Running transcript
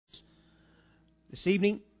This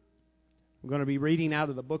evening, we're going to be reading out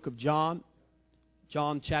of the book of John,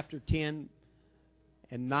 John chapter 10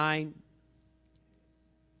 and 9.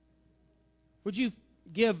 Would you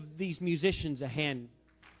give these musicians a hand?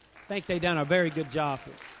 I think they've done a very good job.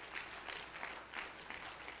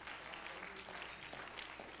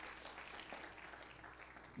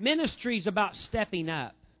 Ministry is about stepping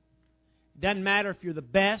up. It doesn't matter if you're the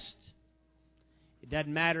best. It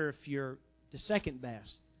doesn't matter if you're the second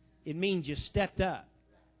best. It means you stepped up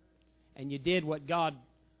and you did what God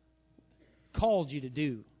called you to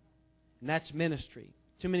do. And that's ministry.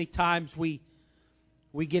 Too many times we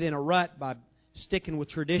get in a rut by sticking with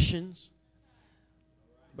traditions.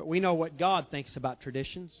 But we know what God thinks about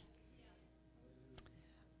traditions.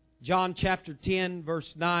 John chapter 10,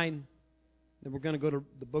 verse 9. Then we're going to go to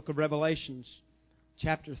the book of Revelations,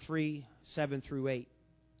 chapter 3, 7 through 8.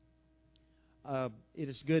 It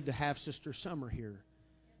is good to have Sister Summer here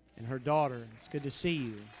and her daughter. It's good to see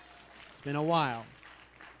you. It's been a while.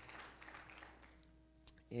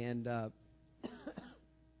 And,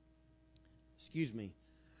 excuse me,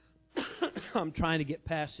 I'm trying to get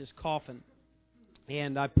past this coughing.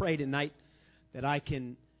 And I pray tonight that I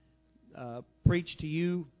can preach to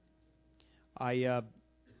you. I'm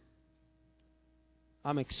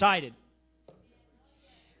excited.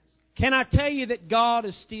 Can I tell you that God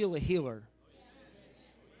is still a healer?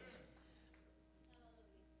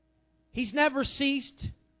 He's never ceased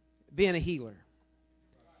being a healer.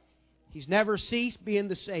 He's never ceased being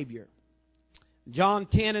the Savior. John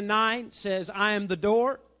 10 and 9 says, I am the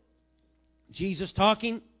door. Jesus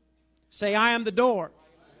talking. Say, I am the door.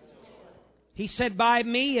 He said, by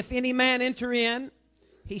me, if any man enter in,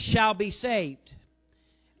 he shall be saved,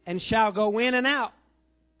 and shall go in and out,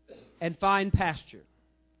 and find pasture.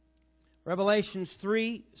 Revelations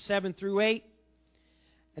 3, 7 through 8.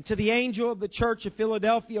 And to the angel of the church of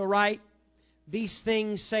Philadelphia write, these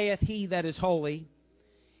things saith he that is holy,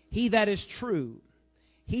 he that is true,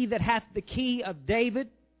 he that hath the key of David,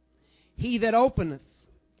 he that openeth,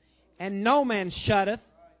 and no man shutteth,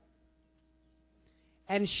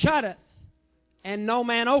 and shutteth, and no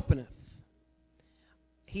man openeth.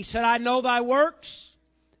 He said, I know thy works.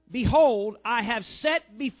 Behold, I have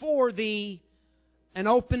set before thee an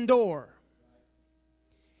open door,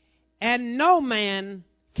 and no man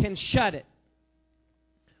can shut it.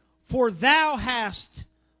 For thou hast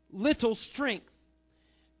little strength.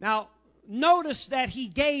 Now, notice that he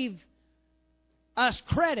gave us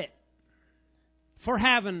credit for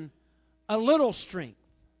having a little strength.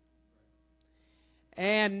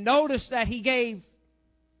 And notice that he gave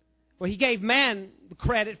man the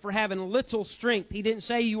credit for having little strength. He didn't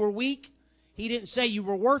say you were weak. He didn't say you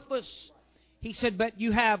were worthless. He said, but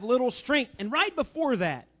you have little strength. And right before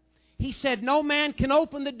that, he said, no man can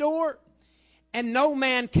open the door and no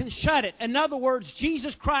man can shut it. In other words,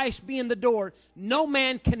 Jesus Christ being the door, no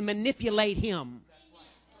man can manipulate Him.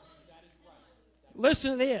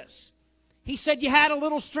 Listen to this. He said you had a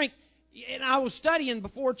little strength. And I was studying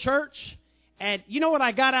before church, and you know what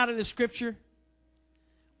I got out of the Scripture?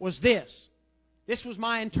 Was this. This was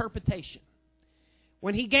my interpretation.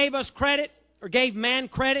 When He gave us credit, or gave man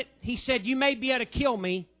credit, He said, you may be able to kill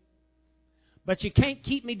me, but you can't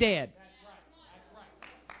keep me dead.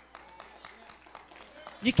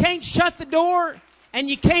 You can't shut the door, and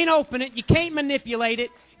you can't open it. You can't manipulate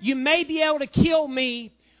it. You may be able to kill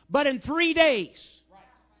me, but in 3 days,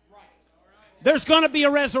 there's going to be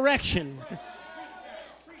a resurrection.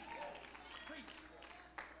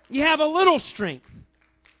 You have a little strength,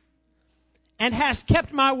 and has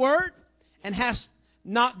kept my word, and has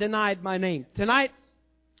not denied my name. Tonight,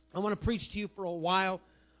 I want to preach to you for a while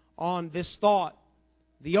on this thought,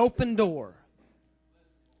 the open door.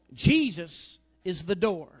 Jesus is the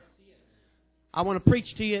door. I want to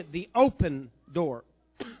preach to you the open door.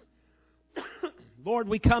 Lord,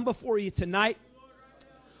 we come before you tonight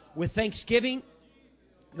with thanksgiving.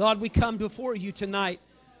 God, we come before you tonight,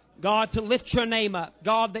 God, to lift your name up.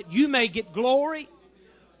 God, that you may get glory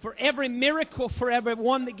for every miracle, for every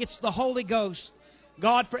one that gets the Holy Ghost.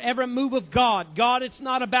 God, for every move of God. God, it's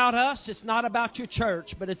not about us. It's not about your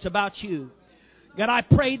church, but it's about you. God, I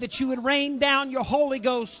pray that you would rain down your Holy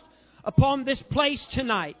Ghost upon this place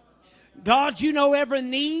tonight. God, you know every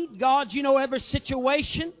need. God, you know every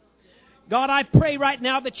situation. God, I pray right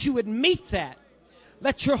now that you would meet that.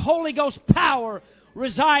 Let your Holy Ghost power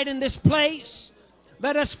reside in this place.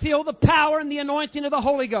 Let us feel the power and the anointing of the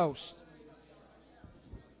Holy Ghost.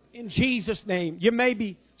 In Jesus' name. You may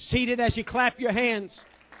be seated as you clap your hands.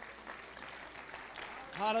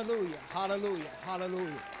 Hallelujah, hallelujah,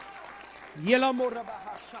 hallelujah.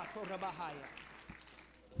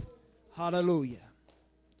 Hallelujah.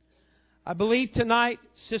 I believe tonight,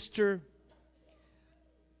 Sister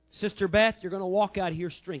Beth, you're going to walk out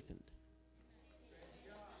here strengthened.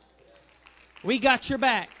 We got your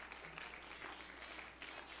back.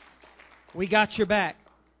 We got your back.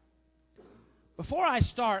 Before I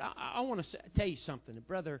start, I want to tell you something.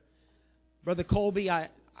 Brother Colby, I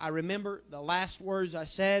remember the last words I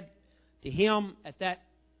said to him at that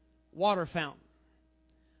water fountain.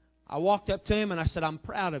 I walked up to him and I said, I'm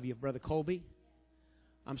proud of you, Brother Colby.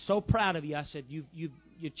 I'm so proud of you. I said, you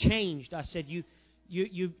changed. I said,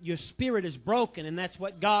 your spirit is broken, and that's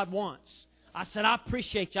what God wants. I said, I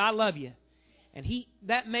appreciate you. I love you. And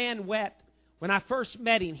that man wept. When I first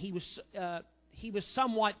met him, he was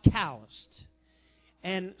somewhat calloused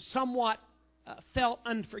and somewhat felt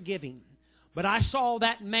unforgiving. But I saw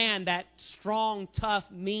that man, that strong, tough,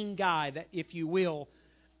 mean guy, that, if you will,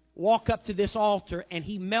 walk up to this altar, and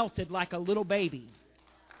he melted like a little baby.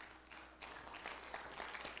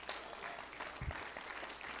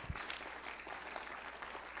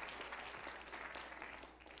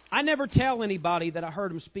 I never tell anybody that I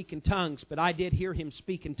heard him speak in tongues, but I did hear him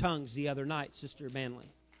speak in tongues the other night, Sister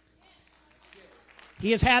Manley.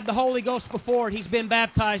 He has had the Holy Ghost before, and he's been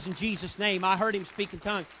baptized in Jesus' name. I heard him speak in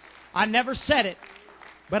tongues. I never said it,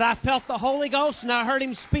 but I felt the Holy Ghost, and I heard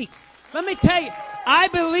him speak. Let me tell you, I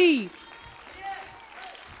believe.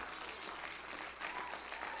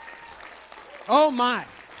 Oh, my.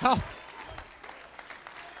 Oh.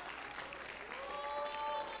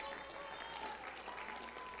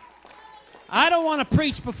 I don't want to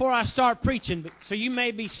preach before I start preaching, so you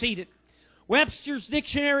may be seated. Webster's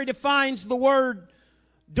Dictionary defines the word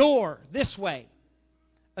door this way.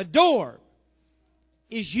 A door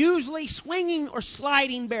is usually swinging or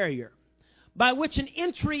sliding barrier by which an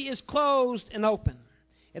entry is closed and open.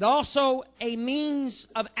 It also a means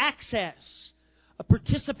of access, a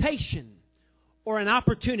participation, or an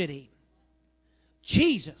opportunity.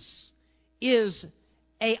 Jesus is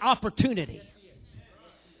an opportunity.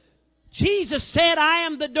 Jesus said, I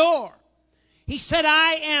am the door. He said,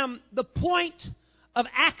 I am the point of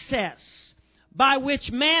access by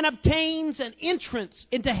which man obtains an entrance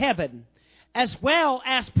into heaven, as well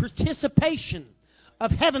as participation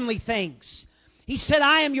of heavenly things. He said,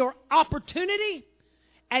 I am your opportunity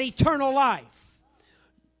at eternal life.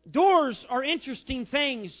 Doors are interesting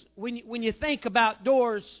things when you think about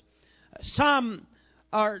doors. Some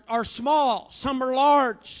are small, some are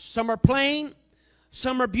large, some are plain,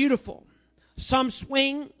 some are beautiful. Some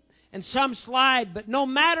swing and some slide. But no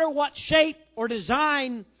matter what shape or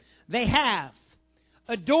design they have,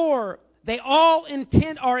 a door, they all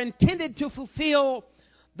are intended to fulfill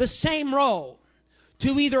the same role.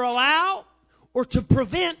 To either allow or to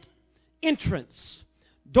prevent entrance.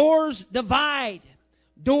 Doors divide.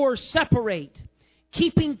 Doors separate.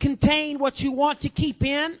 Keeping contained what you want to keep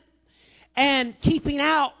in, and keeping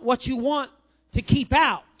out what you want to keep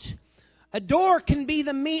out. A door can be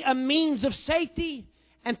a means of safety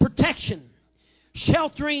and protection,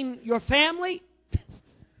 sheltering your family,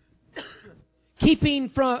 keeping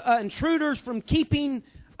from intruders from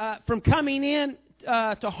coming in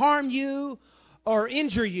to harm you or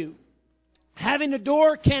injure you. Having a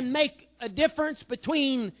door can make a difference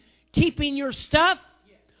between keeping your stuff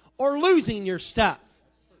or losing your stuff.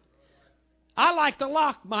 I like to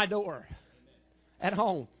lock my door at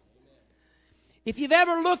home. If you've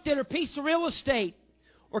ever looked at a piece of real estate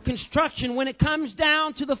or construction, when it comes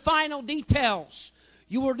down to the final details,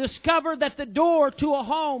 you will discover that the door to a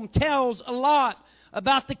home tells a lot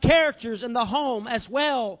about the characters in the home as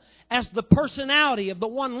well as the personality of the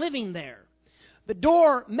one living there. The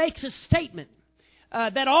door makes a statement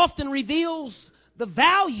that often reveals the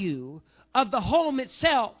value of the home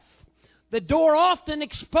itself. The door often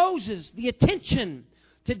exposes the attention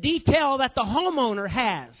to detail that the homeowner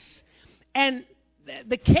has, and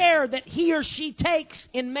the care that he or she takes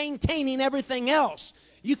in maintaining everything else.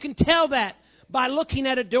 You can tell that by looking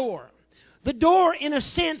at a door. The door, in a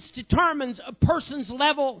sense, determines a person's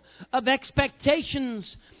level of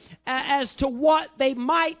expectations as to what they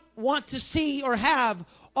might want to see or have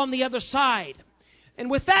on the other side. And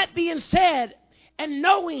with that being said, and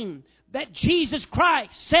knowing that Jesus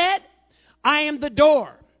Christ said, I am the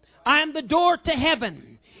door. I am the door to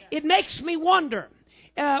heaven. It makes me wonder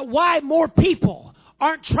why more people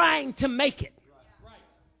aren't trying to make it.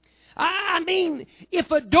 I mean, if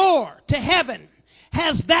a door to heaven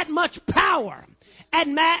has that much power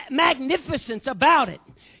and magnificence about it,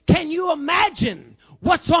 can you imagine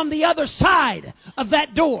what's on the other side of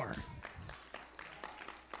that door?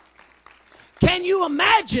 Can you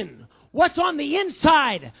imagine what's on the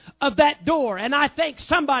inside of that door? And I think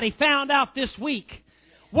somebody found out this week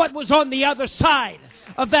what was on the other side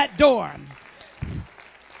of that door.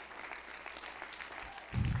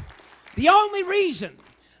 The only reason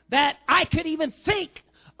that I could even think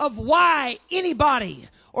of why anybody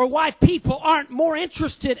or why people aren't more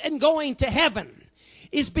interested in going to heaven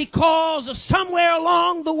is because of somewhere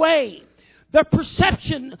along the way, the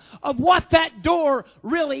perception of what that door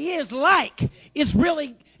really is like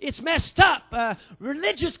it's messed up.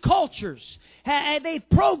 Religious cultures, they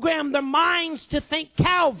program their minds to think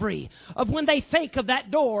Calvary of when they think of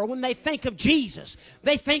that door, when they think of Jesus.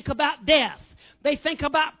 They think about death. They think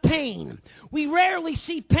about pain. We rarely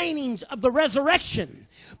see paintings of the resurrection,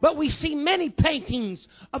 but we see many paintings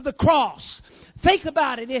of the cross. Think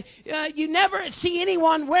about it. You never see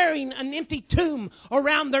anyone wearing an empty tomb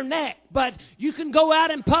around their neck, but you can go out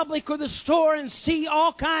in public or the store and see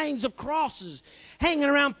all kinds of crosses hanging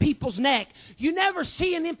around people's neck. You never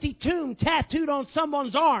see an empty tomb tattooed on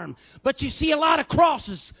someone's arm, but you see a lot of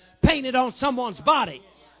crosses painted on someone's body.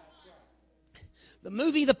 The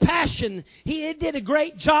movie The Passion, he did a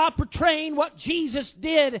great job portraying what Jesus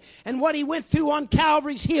did and what he went through on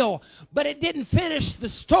Calvary's Hill, but it didn't finish the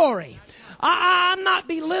story. I'm not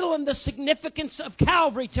belittling the significance of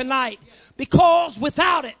Calvary tonight, because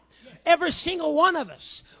without it, every single one of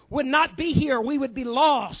us would not be here. We would be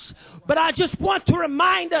lost. But I just want to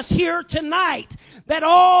remind us here tonight that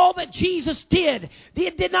all that Jesus did,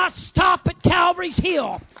 it did not stop at Calvary's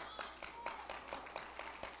Hill.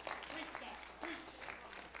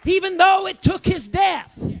 Even though it took his death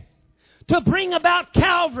to bring about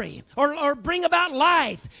Calvary or bring about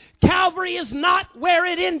life, Calvary is not where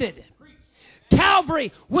it ended.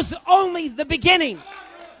 Calvary was only the beginning.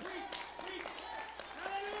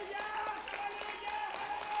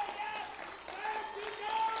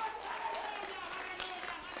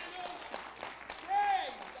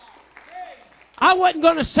 I wasn't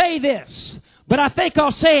going to say this, but I think I'll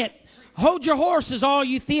say it. Hold your horses, all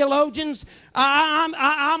you theologians.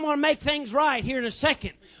 I'm going to make things right here in a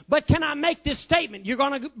second. But can I make this statement? You're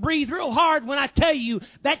going to breathe real hard when I tell you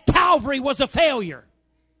that Calvary was a failure.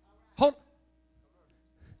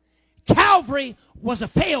 Calvary was a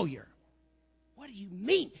failure. What do you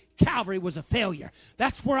mean Calvary was a failure?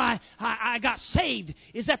 That's where I got saved,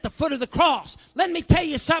 is at the foot of the cross. Let me tell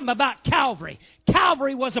you something about Calvary.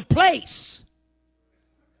 Calvary was a place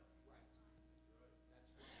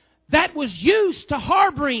that was used to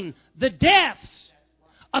harboring the deaths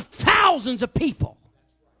of thousands of people.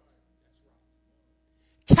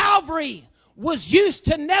 Calvary was used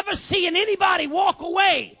to never seeing anybody walk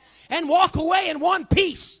away in one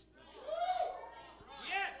piece.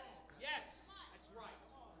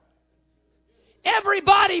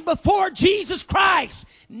 Everybody before Jesus Christ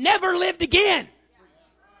never lived again.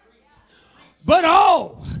 But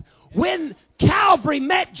when Calvary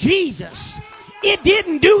met Jesus, it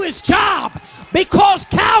didn't do his job, because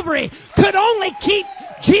Calvary could only keep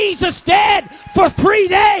Jesus dead for 3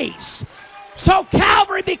 days. So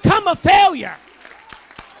Calvary become a failure.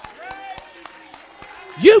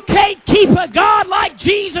 You can't keep a God like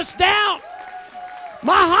Jesus down.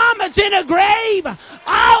 Muhammad's in a grave,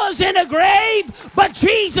 Allah's in a grave, but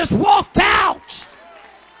Jesus walked out.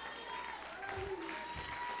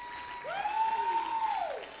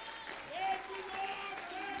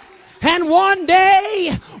 And one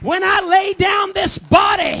day, when I lay down this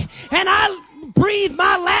body and I breathe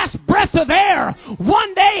my last breath of air,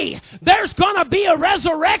 one day there's going to be a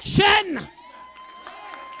resurrection.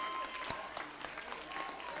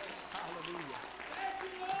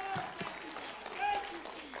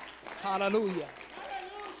 Hallelujah.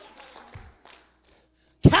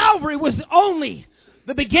 Calvary was only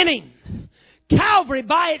the beginning. Calvary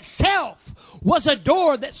by itself was a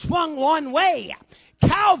door that swung one way.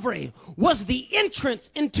 Calvary was the entrance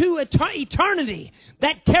into eternity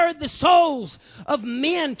that carried the souls of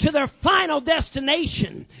men to their final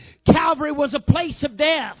destination. Calvary was a place of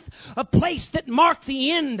death, a place that marked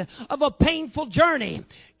the end of a painful journey.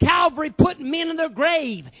 Calvary put men in their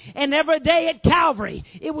grave, and every day at Calvary,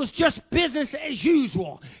 it was just business as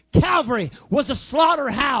usual. Calvary was a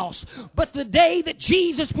slaughterhouse, but the day that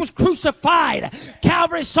Jesus was crucified,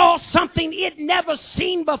 Calvary saw something it never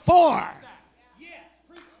seen before.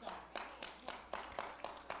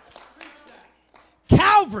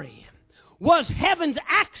 Calvary was heaven's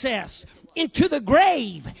access into the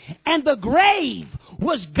grave, and the grave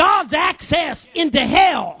was God's access into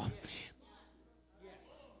hell.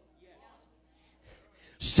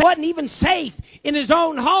 So he wasn't even safe in his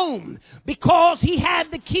own home because he had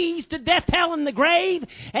the keys to death, hell, and the grave,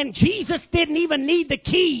 and Jesus didn't even need the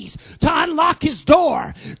keys to unlock his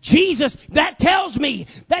door. That tells me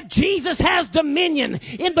that Jesus has dominion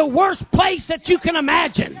in the worst place that you can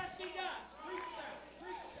imagine.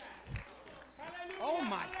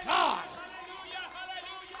 My God.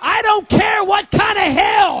 I don't care what kind of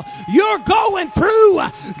hell you're going through.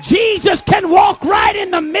 Jesus can walk right in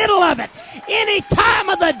the middle of it any time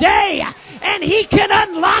of the day, and He can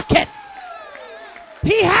unlock it.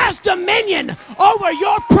 He has dominion over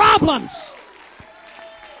your problems.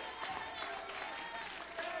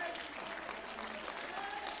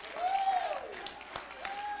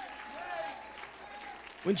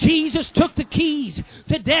 When Jesus took the keys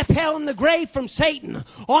to death, hell, and the grave from Satan,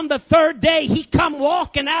 on the third day He come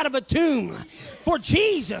walking out of a tomb. For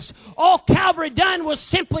Jesus, all Calvary done was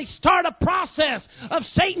simply start a process of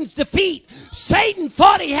Satan's defeat. Satan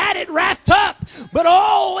thought he had it wrapped up, but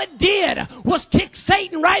all it did was kick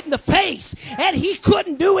Satan right in the face, and he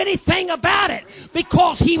couldn't do anything about it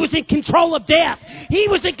because he was in control of death. He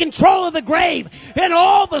was in control of the grave, and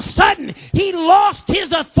all of a sudden he lost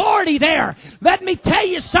his authority there. Let me tell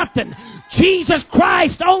you something. Jesus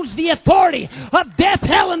Christ owns the authority of death,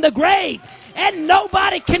 hell, and the grave, and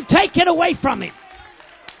nobody can take it away from Him.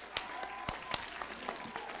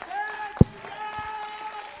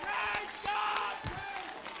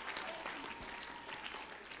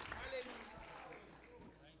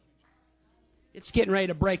 It's getting ready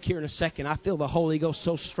to break here in a second. I feel the Holy Ghost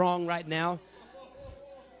so strong right now.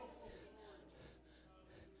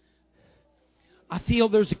 I feel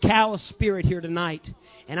there's a callous spirit here tonight,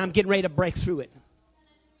 and I'm getting ready to break through it.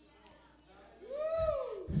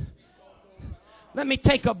 Let me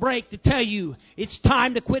take a break to tell you it's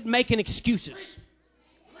time to quit making excuses.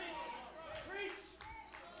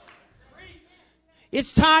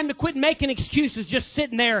 It's time to quit making excuses, just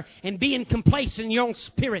sitting there and being complacent in your own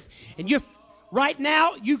spirit. And right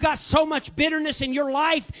now, you got so much bitterness in your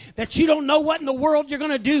life that you don't know what in the world you're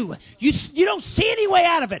going to do. You don't see any way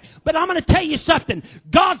out of it. But I'm going to tell you something.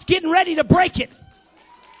 God's getting ready to break it.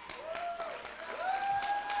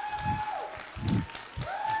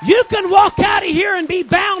 You can walk out of here and be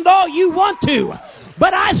bound all you want to.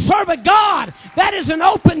 But I serve a God that is an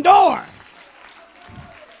open door.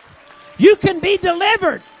 You can be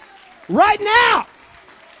delivered right now.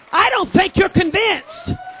 I don't think you're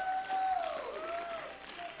convinced.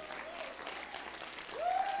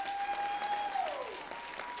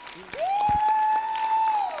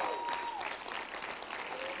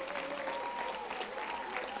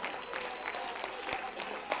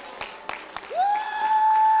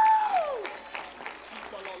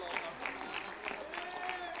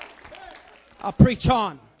 I'll preach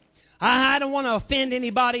on. I don't want to offend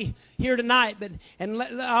anybody here tonight, but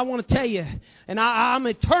I want to tell you, and I'm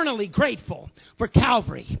eternally grateful for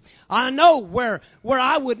Calvary. I know where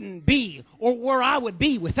I wouldn't be or where I would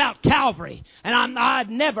be without Calvary, and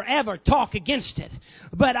I'd never ever talk against it.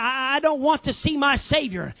 But I don't want to see my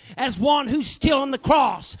Savior as one who's still on the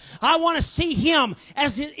cross. I want to see Him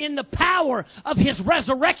as in the power of His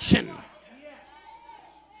resurrection.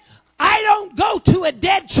 I don't go to a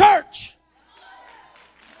dead church.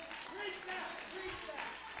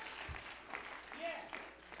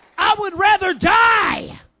 I would rather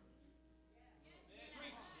die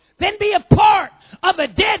than be a part of a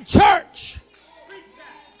dead church.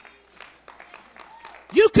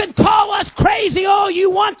 You can call us crazy all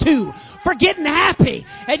you want to for getting happy.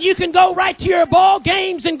 And you can go right to your ball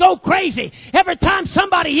games and go crazy every time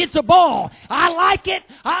somebody hits a ball. I like it.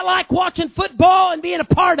 I like watching football and being a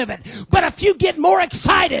part of it. But if you get more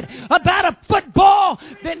excited about a football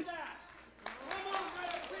than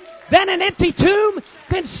an empty tomb,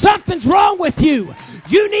 then something's wrong with you.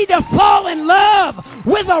 You need to fall in love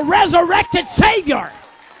with a resurrected Savior.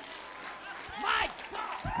 My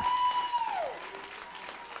God.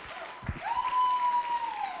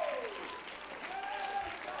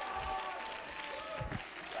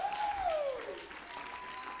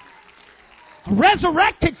 A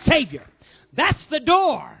resurrected Savior. That's the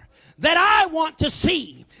door that I want to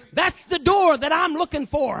see. That's the door that I'm looking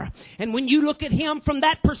for. And when you look at Him from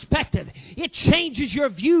that perspective, it changes your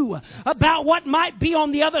view about what might be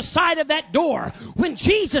on the other side of that door. When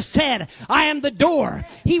Jesus said, I am the door,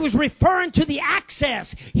 He was referring to the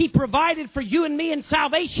access He provided for you and me in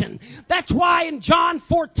salvation. That's why in John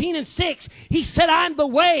 14:6, He said, I am the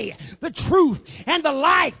way, the truth, and the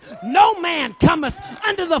life. No man cometh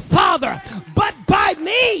unto the Father but by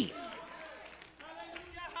me.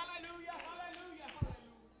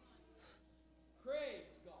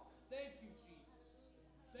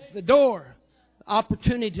 The door,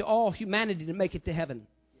 opportunity to all humanity to make it to heaven.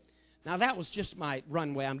 Now that was just my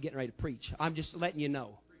runway. I'm getting ready to preach. I'm just letting you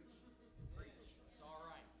know. Preach. It's all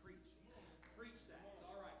right. Preach. Preach that. It's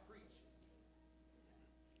all right. Preach.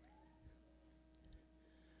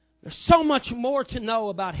 There's so much more to know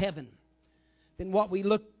about heaven than what we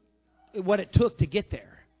look what it took to get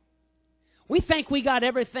there. We think we got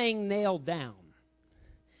everything nailed down.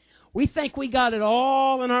 We think we got it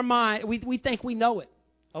all in our mind. We think we know it.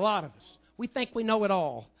 A lot of us. We think we know it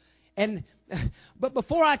all. But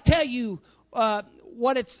before I tell you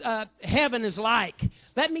what heaven is like,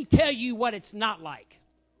 let me tell you what it's not like.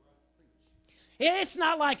 It's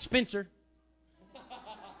not like Spencer.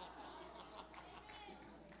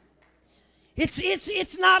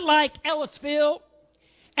 It's not like Ellisville,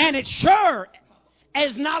 and it sure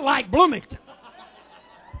is not like Bloomington.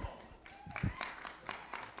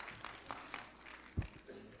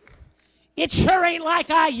 It sure ain't like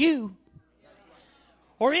IU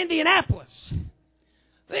or Indianapolis.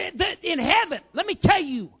 In heaven, let me tell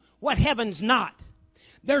you what heaven's not.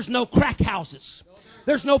 There's no crack houses.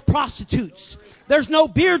 There's no prostitutes. There's no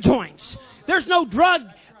beer joints. There's no drug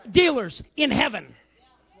dealers in heaven.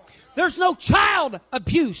 There's no child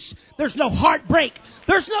abuse. There's no heartbreak.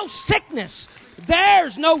 There's no sickness.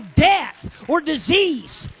 There's no death or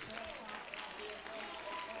disease.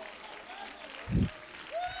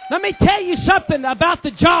 Let me tell you something about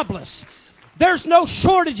the jobless. There's no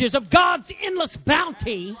shortages of God's endless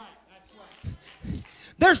bounty.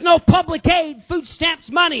 There's no public aid, food stamps,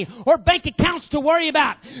 money, or bank accounts to worry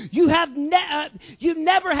about. You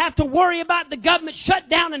never have to worry about the government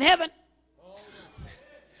shutdown in heaven.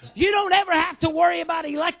 You don't ever have to worry about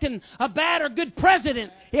electing a bad or good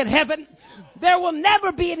president in heaven. There will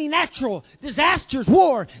never be any natural disasters,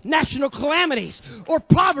 war, national calamities, or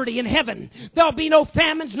poverty in heaven. There'll be no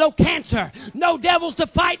famines, no cancer, no devils to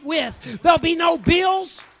fight with. There'll be no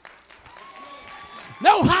bills,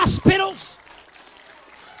 no hospitals,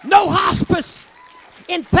 no hospice.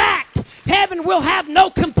 In fact, heaven will have no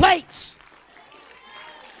complaints.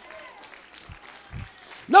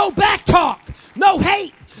 No backtalk, no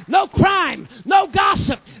hate, no crime, no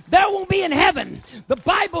gossip. There won't be in heaven. The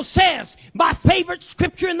Bible says, my favorite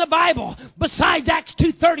scripture in the Bible, besides Acts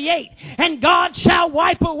 2:38, and God shall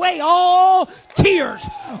wipe away all tears,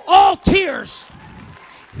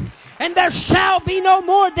 and there shall be no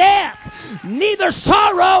more death, neither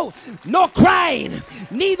sorrow nor crying,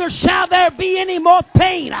 neither shall there be any more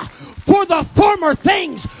pain, for the former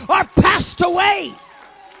things are passed away.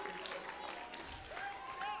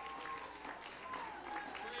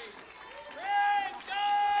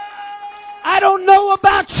 I don't know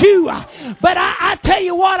about you, but I tell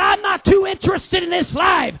you what, I'm not too interested in this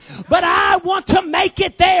life, but I want to make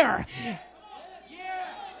it there.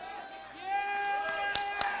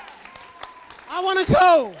 I want to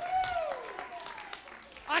go.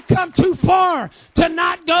 I come too far to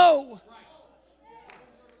not go.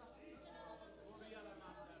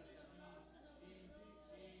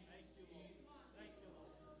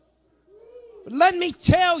 But let me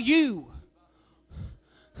tell you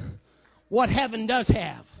what heaven does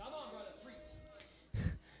have.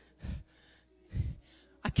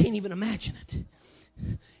 I can't even imagine it.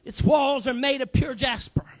 Its walls are made of pure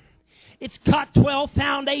jasper. It's got 12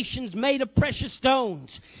 foundations made of precious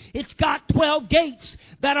stones. It's got 12 gates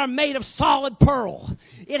that are made of solid pearl.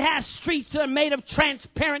 It has streets that are made of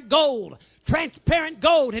transparent gold. Transparent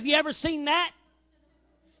gold. Have you ever seen that?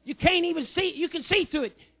 You can't even see. You can see through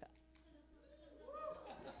it.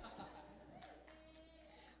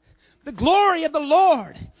 The glory of the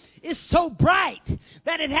Lord is so bright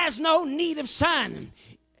that it has no need of sun.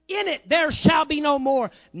 In it there shall be no more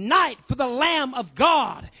night, for the Lamb of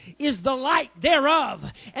God is the light thereof.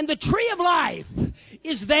 And the tree of life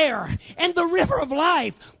is there, and the river of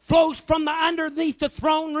life flows from the underneath the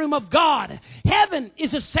throne room of God. Heaven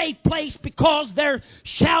is a safe place, because there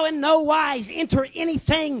shall in no wise enter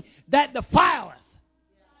anything that defileth,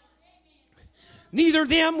 neither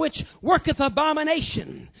them which worketh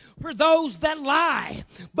abomination, for those that lie,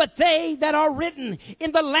 but they that are written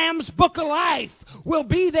in the Lamb's book of life will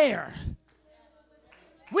be there.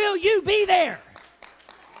 Will you be there?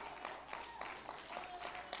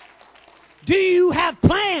 Do you have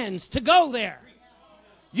plans to go there?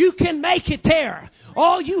 You can make it there.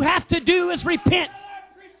 All you have to do is repent.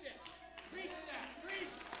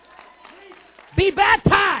 Be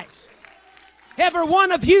baptized, every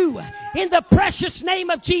one of you, in the precious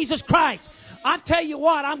name of Jesus Christ. I tell you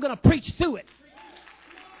what, I'm going to preach through it.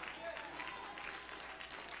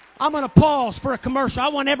 I'm going to pause for a commercial. I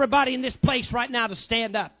want everybody in this place right now to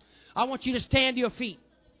stand up. I want you to stand to your feet.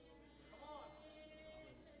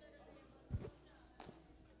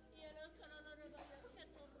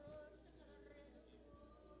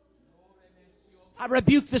 I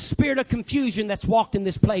rebuke the spirit of confusion that's walked in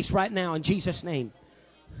this place right now in Jesus' name.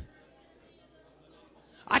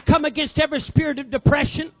 I come against every spirit of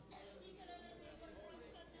depression.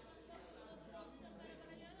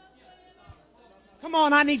 Come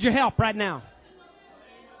on, I need your help right now.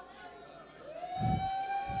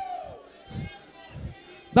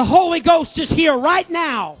 The Holy Ghost is here right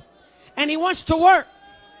now, and He wants to work.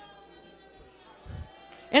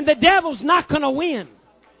 And the devil's not going to win.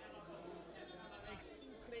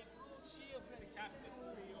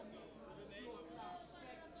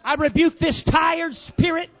 I rebuke this tired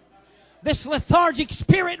spirit, this lethargic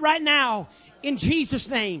spirit right now, in Jesus'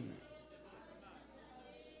 name.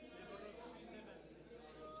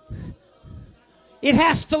 It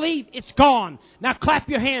has to leave. It's gone. Now clap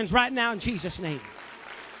your hands right now in Jesus' name.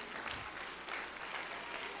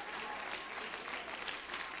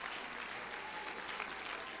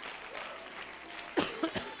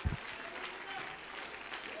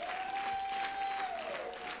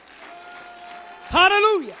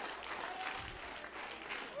 Hallelujah.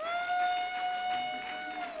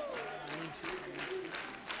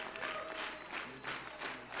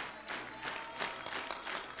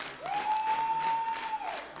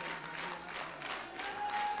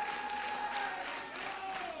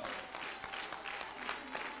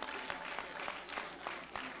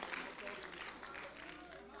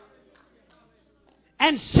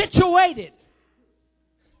 And situated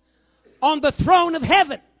on the throne of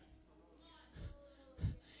heaven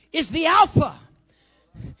is the Alpha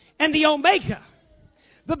and the Omega,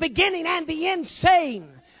 the beginning and the end, saying,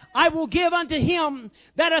 I will give unto him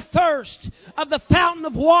that athirst of the fountain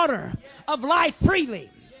of water of life freely.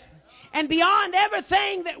 And beyond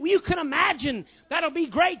everything that you can imagine that'll be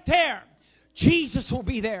great there, Jesus will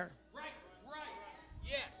be there.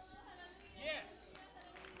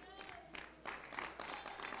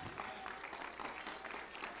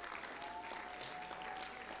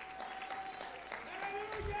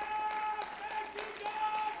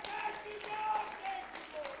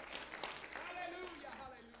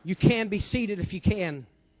 You can be seated if you can.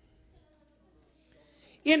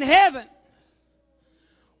 In heaven,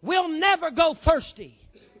 we'll never go thirsty.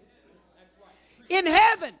 In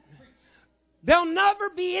heaven, there'll never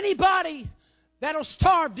be anybody that'll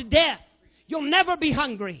starve to death. You'll never be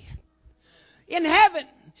hungry. In heaven,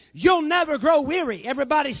 you'll never grow weary.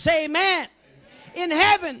 Everybody say amen. In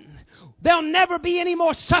heaven, there'll never be any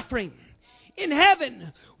more suffering. In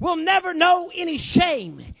heaven, we'll never know any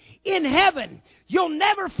shame. In heaven, you'll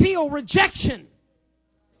never feel rejection.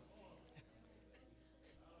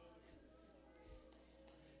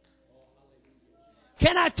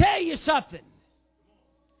 Can I tell you something?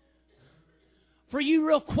 For you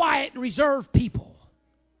real quiet and reserved people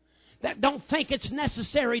that don't think it's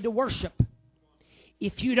necessary to worship,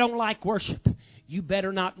 if you don't like worship, you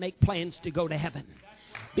better not make plans to go to heaven.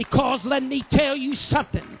 Because let me tell you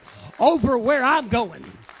something. Over where I'm going,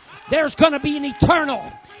 there's going to be an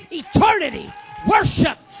eternity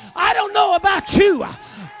worship. I don't know about you,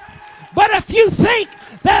 but if you think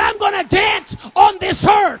that I'm going to dance on this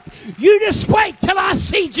earth, you just wait till I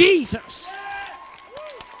see Jesus.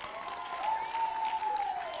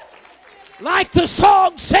 Like the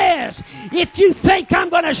song says, if you think I'm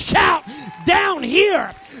going to shout down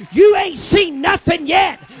here, you ain't seen nothing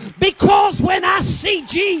yet. Because when I see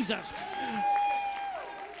Jesus,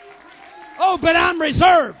 oh, but I'm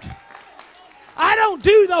reserved. I don't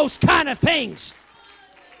do those kind of things.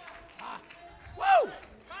 Woo!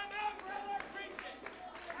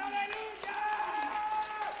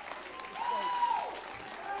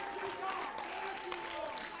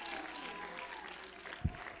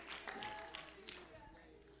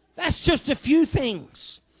 That's just a few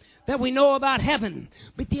things that we know about heaven.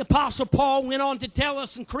 But the Apostle Paul went on to tell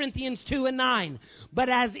us in Corinthians 2:9, but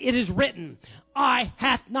as it is written, eye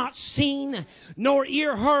hath not seen, nor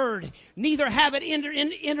ear heard, neither have it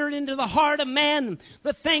entered into the heart of man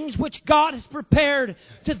the things which God has prepared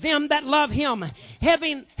to them that love Him.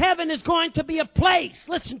 Heaven is going to be a place,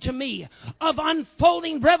 listen to me, of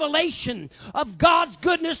unfolding revelation of God's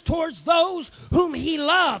goodness towards those whom He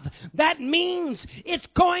loves. That means it's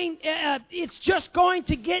just going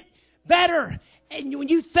to get better. And when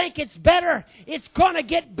you think it's better, it's going to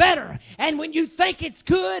get better. And when you think it's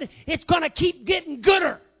good, it's going to keep getting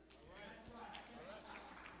gooder.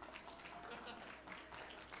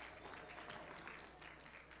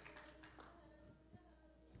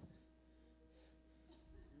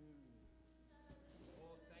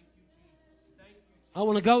 I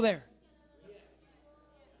want to go there.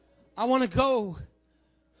 I want to go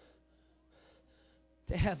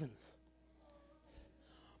to heaven.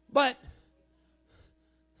 But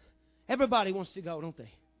everybody wants to go, don't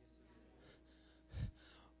they?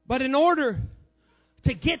 But in order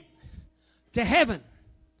to get to heaven,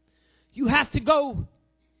 you have to go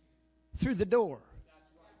through the door.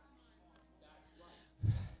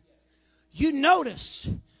 You notice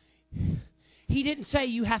He didn't say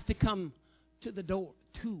you have to come to the door.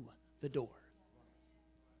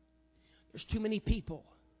 There's too many people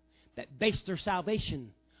that base their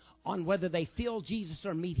salvation on whether they feel Jesus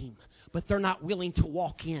or meet Him, but they're not willing to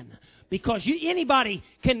walk in. Because anybody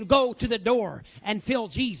can go to the door and feel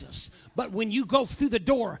Jesus, but when you go through the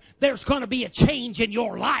door, there's going to be a change in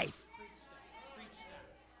your life.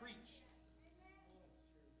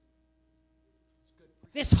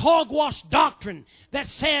 This hogwash doctrine that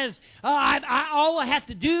says all I have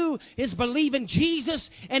to do is believe in Jesus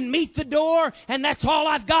and meet the door, and that's all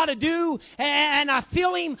I've got to do, and I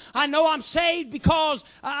feel Him. I know I'm saved because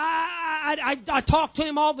I talk to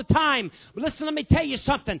Him all the time. But listen, let me tell you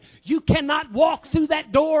something. You cannot walk through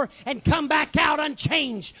that door and come back out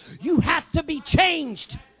unchanged. You have to be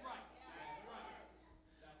changed.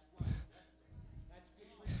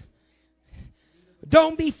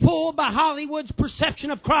 Don't be fooled by Hollywood's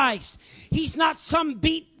perception of Christ. He's not some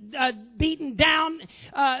beaten down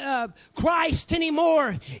Christ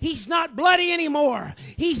anymore. He's not bloody anymore.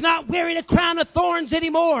 He's not wearing a crown of thorns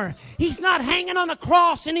anymore. He's not hanging on a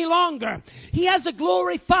cross any longer. He has a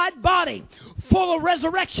glorified body full of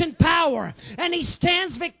resurrection power. And He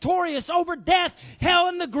stands victorious over death, hell,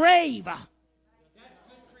 and the grave.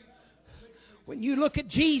 When you look at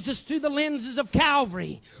Jesus through the lenses of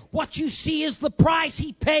Calvary, what you see is the price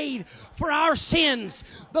He paid for our sins.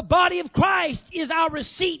 The body of Christ is our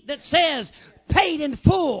receipt that says, paid in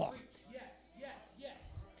full.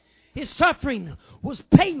 His suffering was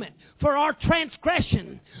payment for our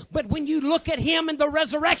transgression. But when you look at Him in the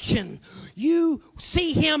resurrection, you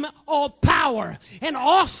see Him all power and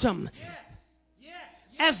awesome.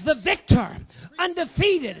 As the victor,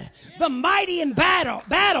 undefeated, the mighty in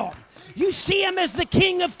battle. You see Him as the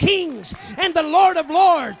King of Kings and the Lord of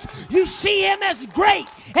Lords. You see Him as great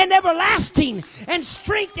and everlasting and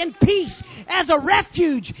strength and peace, as a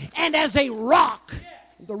refuge and as a rock,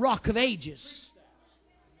 the rock of ages.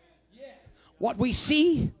 What we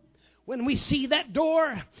see when we see that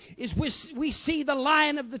door is we see the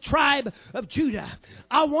Lion of the tribe of Judah.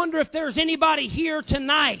 I wonder if there's anybody here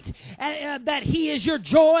tonight that He is your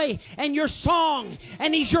joy and your song,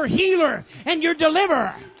 and He's your healer and your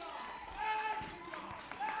deliverer.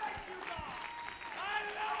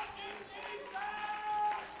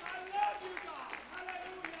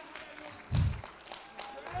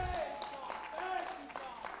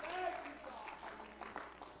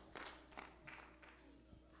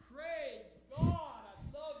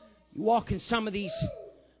 You walk in some of these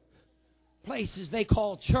places they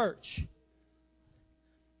call church.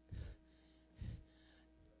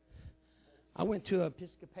 I went to an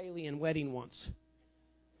Episcopalian wedding once.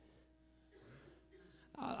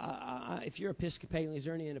 If you're Episcopalian, is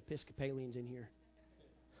there any Episcopalians in here?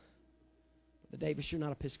 But Davis, you're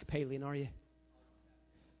not Episcopalian, are you?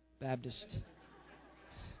 Baptist.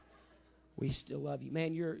 We still love you.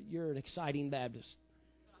 Man, you're an exciting Baptist.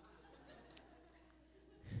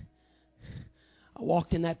 I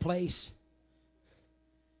walked in that place,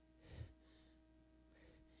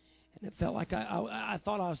 and it felt like I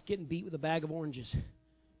thought I was getting beat with a bag of oranges.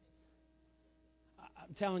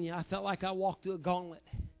 I'm telling you, I felt like I walked through a gauntlet.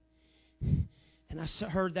 And I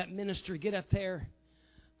heard that minister get up there,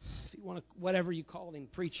 if you want to, whatever you call him,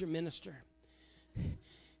 preacher, minister.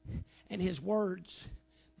 And his words,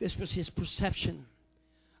 this was his perception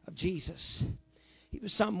of Jesus. He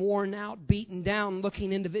was some worn out, beaten down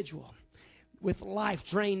looking individual with life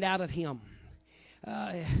drained out of him.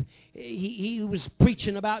 He was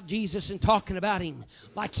preaching about Jesus and talking about Him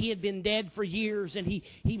like He had been dead for years, and he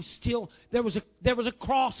was still there was a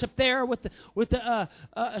cross up there with a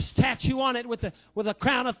statue on it with a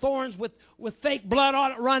crown of thorns with fake blood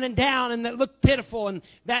on it running down, and that looked pitiful, and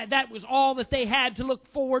that was all that they had to look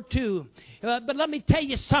forward to. But let me tell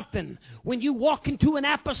you something: when you walk into an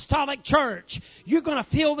apostolic church, you're going to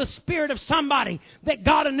feel the spirit of somebody that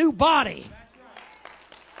got a new body.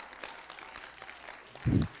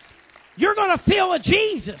 You're going to feel a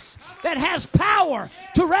Jesus that has power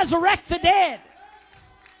to resurrect the dead.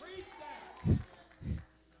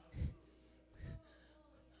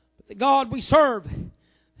 But the God we serve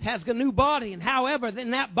has a new body, and however,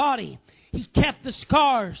 in that body, He kept the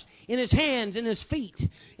scars in His hands, in His feet,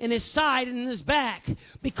 in His side, and in His back,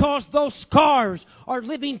 because those scars are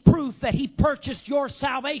living proof that He purchased your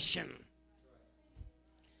salvation.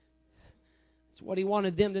 What He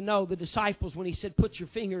wanted them to know, the disciples, when He said, put your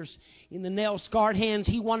fingers in the nail-scarred hands,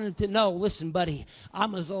 He wanted to know, listen, buddy,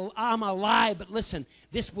 I'm alive, but listen,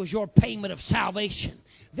 this was your payment of salvation.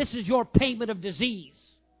 This is your payment of disease.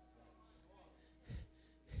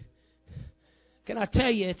 Can I tell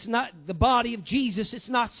you, it's not the body of Jesus. It's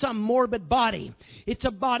not some morbid body. It's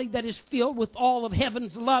a body that is filled with all of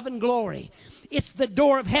heaven's love and glory. It's the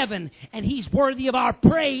door of heaven, and He's worthy of our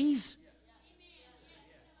praise.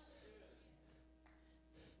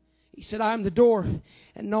 He said, I am the door,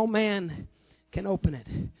 and no man can open it.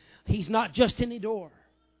 He's not just any door.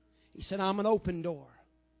 He said, I'm an open door.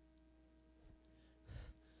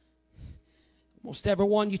 Most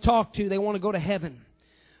everyone you talk to, they want to go to heaven.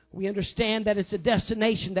 We understand that it's a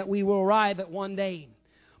destination that we will arrive at one day.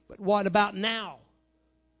 But what about now?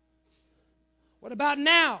 What about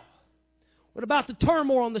now? What about the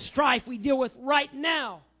turmoil and the strife we deal with right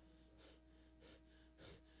now?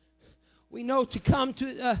 We know to come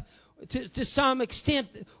to some extent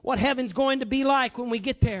what heaven's going to be like when we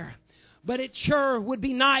get there. But it sure would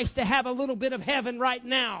be nice to have a little bit of heaven right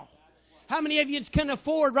now. How many of you can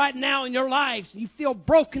afford right now in your lives, you feel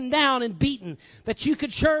broken down and beaten, that you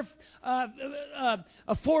could sure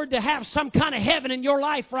afford to have some kind of heaven in your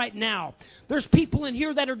life right now? There's people in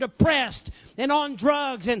here that are depressed and on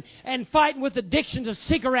drugs and fighting with addictions of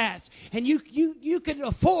cigarettes. And you could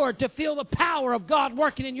afford to feel the power of God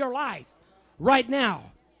working in your life right now.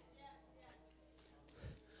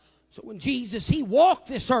 So when Jesus, He walked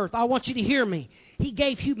this earth, I want you to hear me. He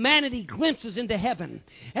gave humanity glimpses into heaven.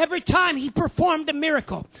 Every time He performed a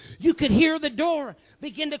miracle, you could hear the door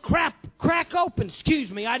begin to crack open. Excuse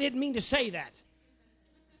me, I didn't mean to say that.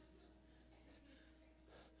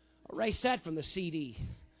 Erase that from the CD.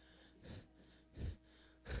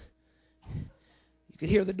 You could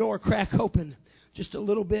hear the door crack open just a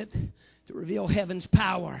little bit to reveal heaven's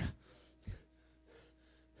power.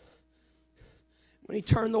 When He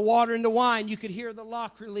turned the water into wine, you could hear the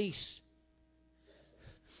lock release.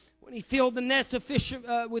 When He filled the nets of fish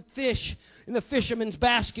with fish in the fisherman's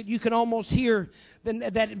basket, you could almost hear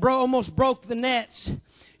that it almost broke the nets.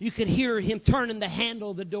 You could hear Him turning the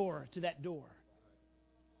handle of the door to that door.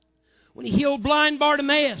 When He healed blind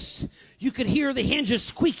Bartimaeus, you could hear the hinges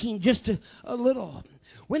squeaking just a little.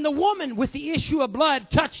 When the woman with the issue of blood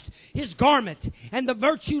touched His garment and the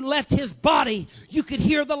virtue left His body, you could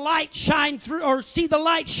hear the light shine through, or see the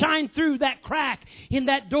light shine through that crack in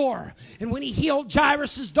that door. And when He healed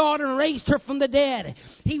Jairus' daughter and raised her from the dead,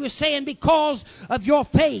 He was saying, because of your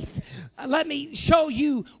faith, let me show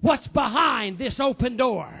you what's behind this open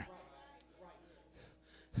door.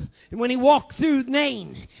 And when He walked through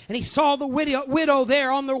Nain and He saw the widow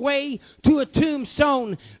there on their way to a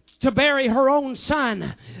tombstone to bury her own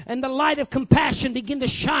son, and the light of compassion began to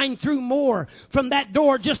shine through more from that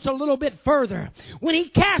door just a little bit further. When He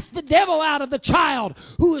cast the devil out of the child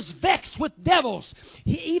who was vexed with devils,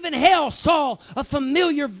 even hell saw a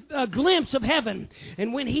familiar glimpse of heaven.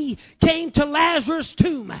 And when He came to Lazarus'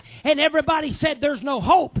 tomb and everybody said there's no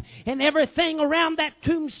hope and everything around that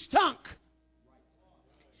tomb stunk,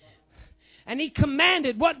 and He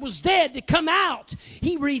commanded what was dead to come out,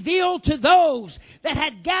 He revealed to those that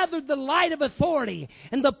had gathered the light of authority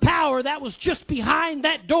and the power that was just behind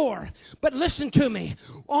that door. But listen to me.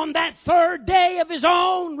 On that third day of His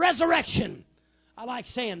own resurrection, I like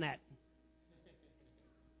saying that.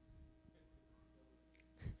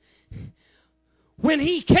 When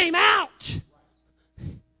He came out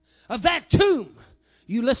of that tomb,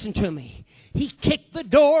 you listen to me, He kicked the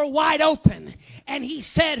door wide open and He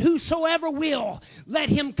said, whosoever will, let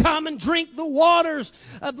him come and drink the waters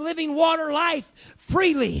of living water life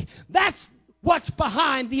freely. That's what's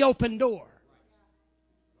behind the open door.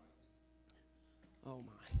 Oh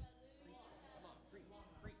my.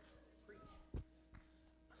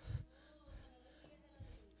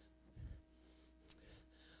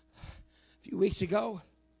 A few weeks ago,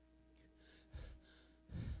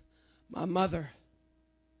 my mother,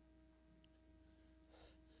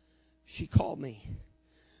 she called me.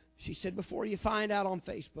 She said, before you find out on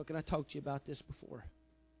Facebook, and I talked to you about this before.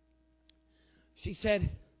 She said,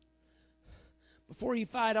 before you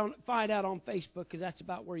find out on Facebook, because that's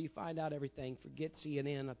about where you find out everything. Forget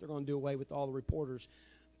CNN. They're going to do away with all the reporters.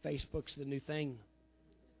 Facebook's the new thing.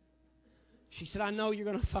 She said, I know you're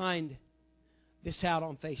going to find this out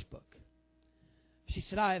on Facebook. She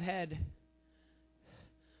said, I have had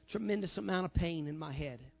a tremendous amount of pain in my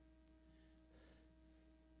head.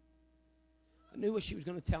 I knew what she was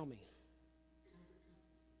going to tell me.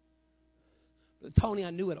 But Tony, I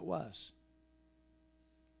knew what it was.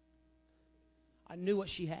 I knew what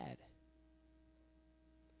she had.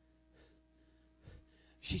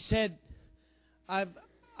 She said, I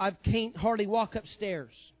can't hardly walk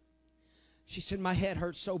upstairs. She said, my head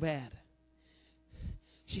hurts so bad.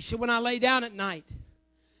 She said, when I lay down at night,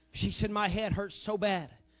 she said, my head hurts so bad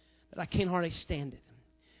that I can't hardly stand it.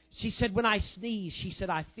 She said, when I sneeze, she said,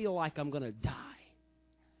 I feel like I'm going to die.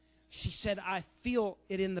 She said, I feel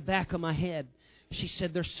it in the back of my head. She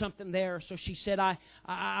said, there's something there. So she said,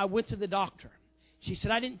 I went to the doctor. She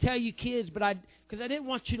said, I didn't tell you kids, because I didn't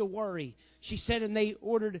want you to worry. She said, and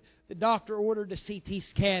the doctor ordered a CT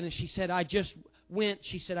scan, and she said, I just went.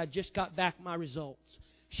 She said, I just got back my results.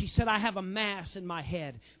 She said, I have a mass in my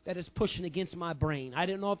head that is pushing against my brain. I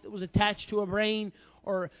didn't know if it was attached to a brain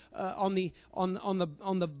or on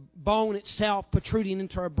the bone itself protruding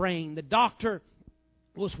into her brain. The doctor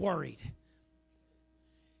was worried.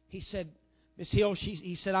 He said, Miss Hill,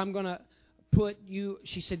 he said, I'm going to put you,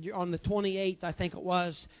 she said, you're on the 28th, I think it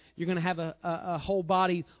was, you're going to have a whole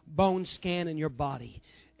body bone scan in your body.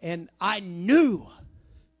 And I knew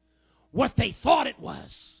what they thought it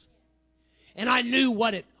was. And I knew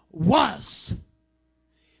what it was.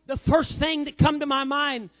 The first thing that come to my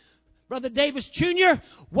mind, Brother Davis Jr.,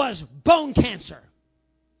 was bone cancer.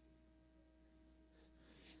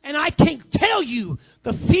 And I can't tell you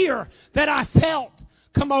the fear that I felt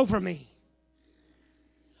come over me.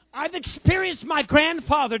 I've experienced my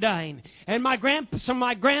grandfather dying and some of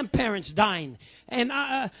my grandparents dying. And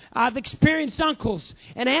I've experienced uncles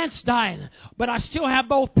and aunts dying. But I still have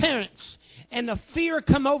both parents. And the fear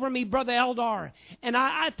come over me, Brother Eldar. And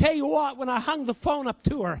I tell you what, when I hung the phone up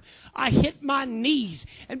to her, I hit my knees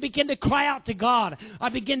and began to cry out to God. I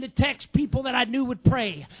began to text people that I knew would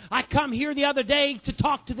pray. I come here the other day to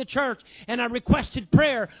talk to the church, and I requested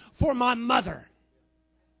prayer for my mother.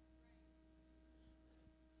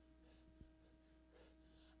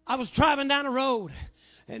 I was driving down the road,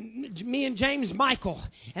 and me and James Michael,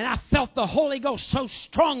 and I felt the Holy Ghost so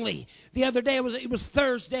strongly. The other day, it was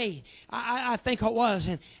Thursday, I think it was,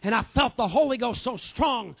 and I felt the Holy Ghost so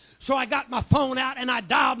strong. So I got my phone out, and I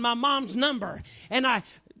dialed my mom's number. And I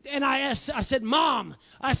said, Mom,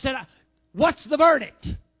 I said, what's the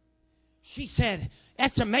verdict? She said,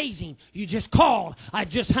 that's amazing. You just called. I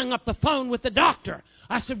just hung up the phone with the doctor.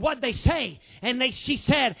 I said, what'd they say? And she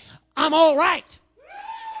said, I'm all right.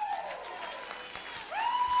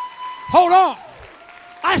 Hold on.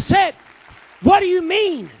 I said, what do you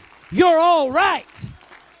mean you're all right?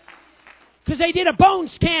 Because they did a bone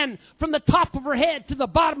scan from the top of her head to the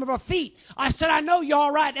bottom of her feet. I said, I know you're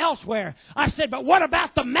all right elsewhere. I said, but what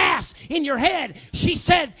about the mass in your head? She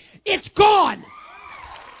said, it's gone.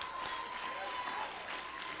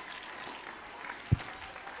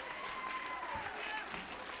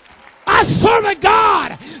 I serve a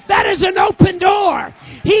God that is an open door.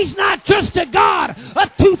 He's not just a God of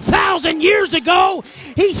 2,000 years ago.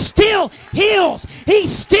 He still heals. He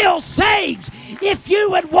still saves. If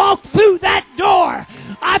you would walk through that door,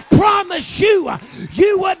 I promise you,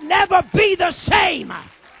 you would never be the same.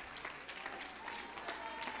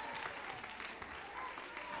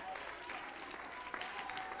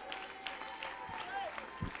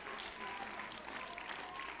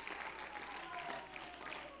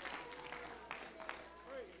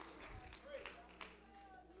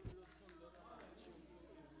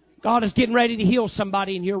 God is getting ready to heal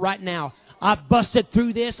somebody in here right now. I busted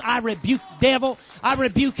through this. I rebuke devil. I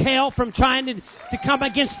rebuke hell from trying to come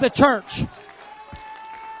against the church.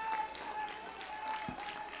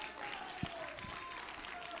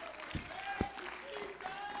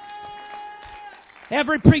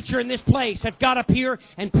 Every preacher in this place have got up here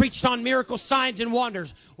and preached on miracles, signs, and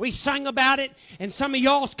wonders. We sang about it, and some of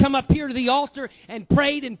y'all's come up here to the altar and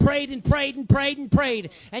prayed and prayed and prayed and prayed and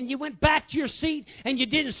prayed. And you went back to your seat and you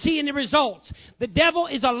didn't see any results. The devil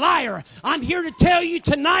is a liar. I'm here to tell you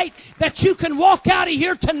tonight that you can walk out of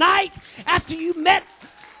here tonight after you met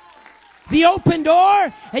the open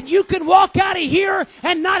door, and you can walk out of here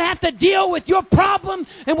and not have to deal with your problem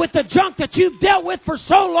and with the junk that you've dealt with for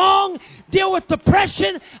so long. Deal with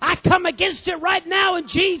depression. I come against it right now in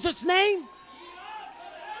Jesus' name.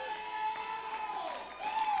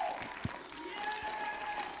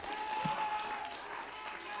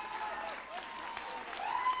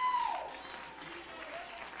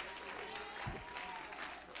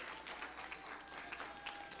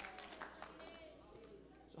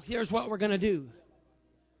 Here's what we're going to do.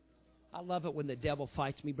 I love it when the devil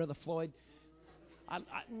fights me, Brother Floyd.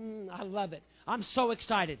 I love it. I'm so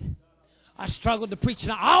excited. I struggled to preach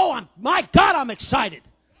now. My God, I'm excited.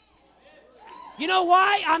 You know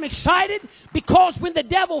why I'm excited? Because when the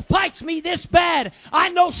devil fights me this bad, I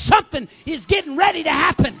know something is getting ready to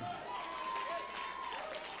happen.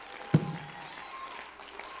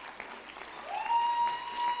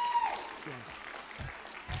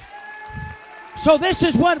 So this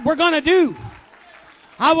is what we're going to do.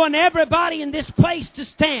 I want everybody in this place to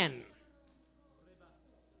stand.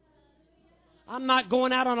 I'm not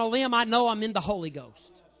going out on a limb. I know I'm in the Holy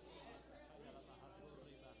Ghost.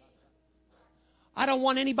 I don't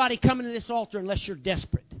want anybody coming to this altar unless you're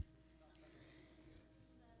desperate.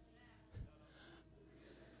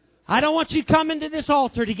 I don't want you coming to this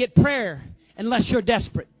altar to get prayer unless you're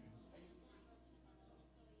desperate.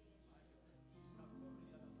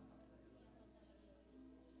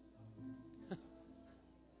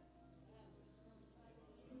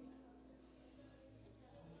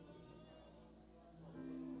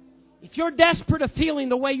 If you're desperate of feeling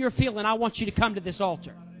the way you're feeling, I want you to come to this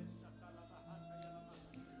altar.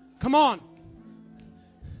 Come on.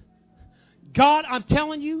 God, I'm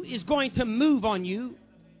telling you, is going to move on you.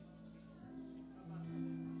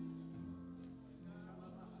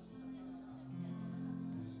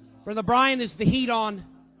 Brother Brian, is the heat on?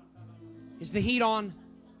 Is the heat on?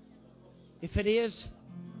 If it is,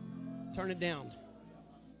 turn it down.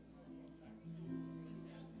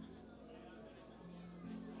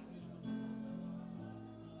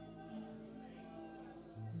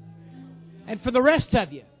 And for the rest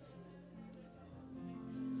of you,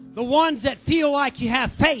 the ones that feel like you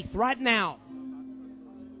have faith right now,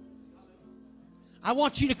 I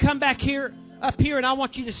want you to come back here, up here, and I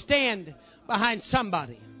want you to stand behind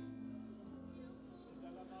somebody.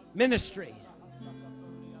 Ministry.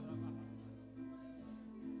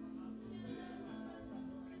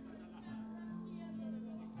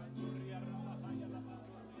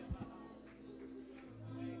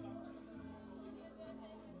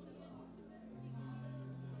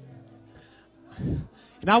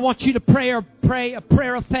 And I want you to pray a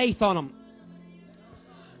prayer of faith on them.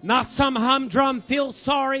 Not some humdrum, feel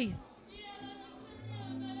sorry.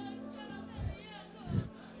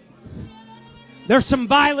 There's some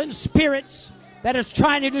violent spirits that is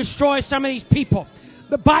trying to destroy some of these people.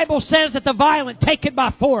 The Bible says that the violent take it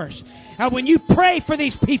by force. And when you pray for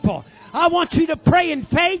these people, I want you to pray in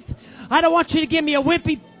faith. I don't want you to give me a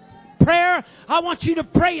wimpy prayer. I want you to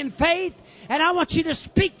pray in faith. And I want you to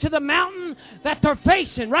speak to the mountain that they're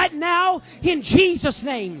facing right now in Jesus'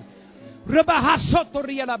 name.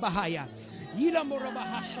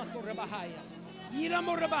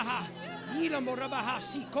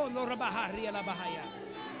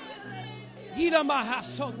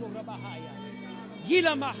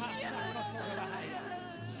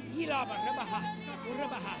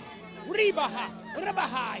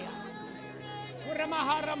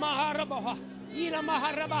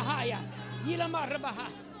 Yilama Rabaha,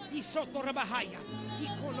 Isoto Rabahaya,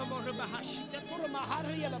 Ikonomo Rabahashi,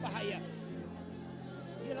 Kurumahari Labahaya,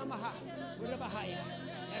 Yilamaha, Rabahaya,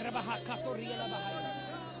 Rabaha Katori Labahaya,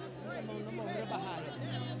 Monomo Rabahaya.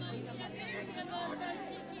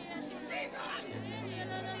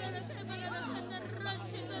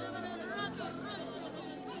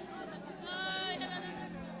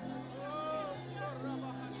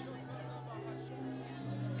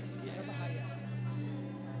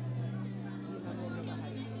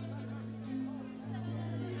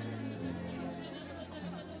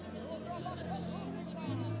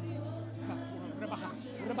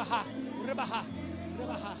 Rabaha, Rabaha,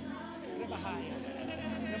 Rabaha, Rabahaya,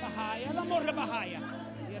 Rabahaya, Rabahaya,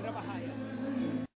 Rabahaya.